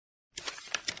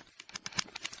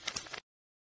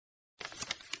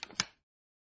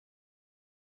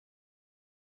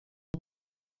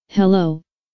Hello,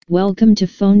 welcome to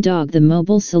FoneDog, the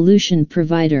mobile solution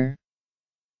provider.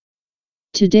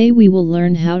 Today we will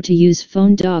learn how to use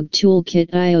FoneDog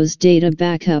Toolkit iOS data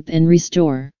backup and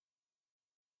restore.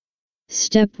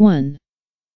 Step 1.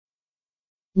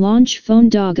 Launch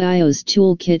FoneDog iOS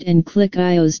Toolkit and click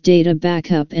iOS Data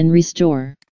Backup and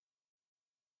Restore.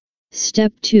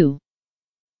 Step 2.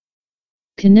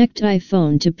 Connect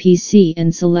iPhone to PC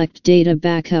and select Data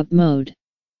Backup Mode.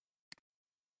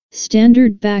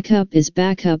 Standard backup is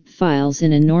backup files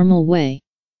in a normal way.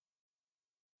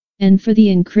 And for the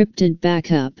encrypted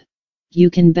backup, you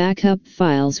can backup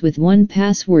files with one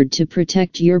password to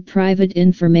protect your private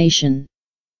information.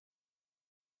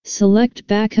 Select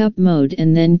Backup Mode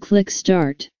and then click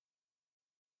Start.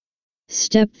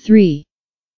 Step 3.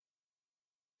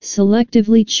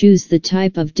 Selectively choose the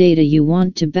type of data you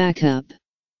want to backup,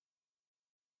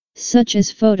 such as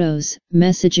photos,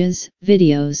 messages,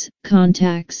 videos,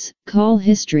 contacts, call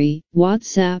history,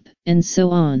 WhatsApp, and so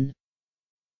on.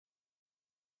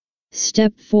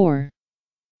 Step 4.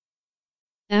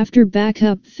 After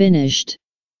backup finished,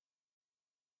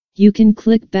 you can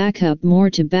click Backup More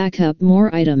to backup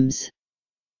more items.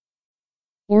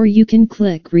 Or you can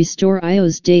click Restore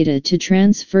iOS data to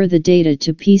transfer the data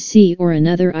to PC or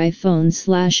another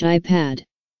iPhone/iPad.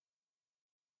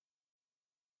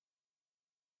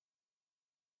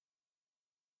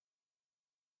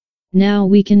 Now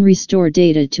we can restore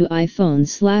data to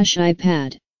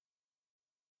iPhone/iPad.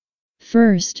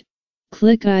 First,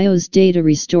 click iOS Data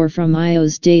Restore from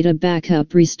iOS Data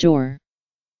Backup Restore.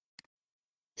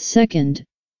 Second,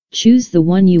 choose the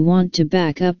one you want to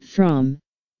back up from,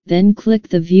 then click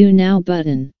the View Now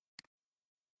button.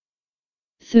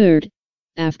 Third,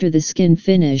 after the scan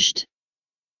finished,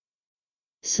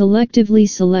 selectively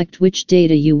select which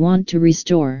data you want to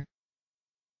restore.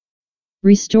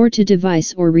 Restore to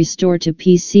device or restore to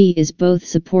PC is both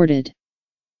supported.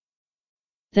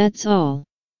 That's all.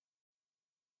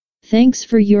 Thanks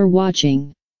for your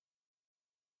watching.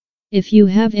 If you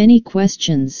have any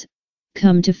questions,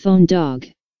 come to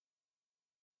FoneDog.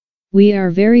 We are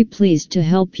very pleased to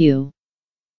help you.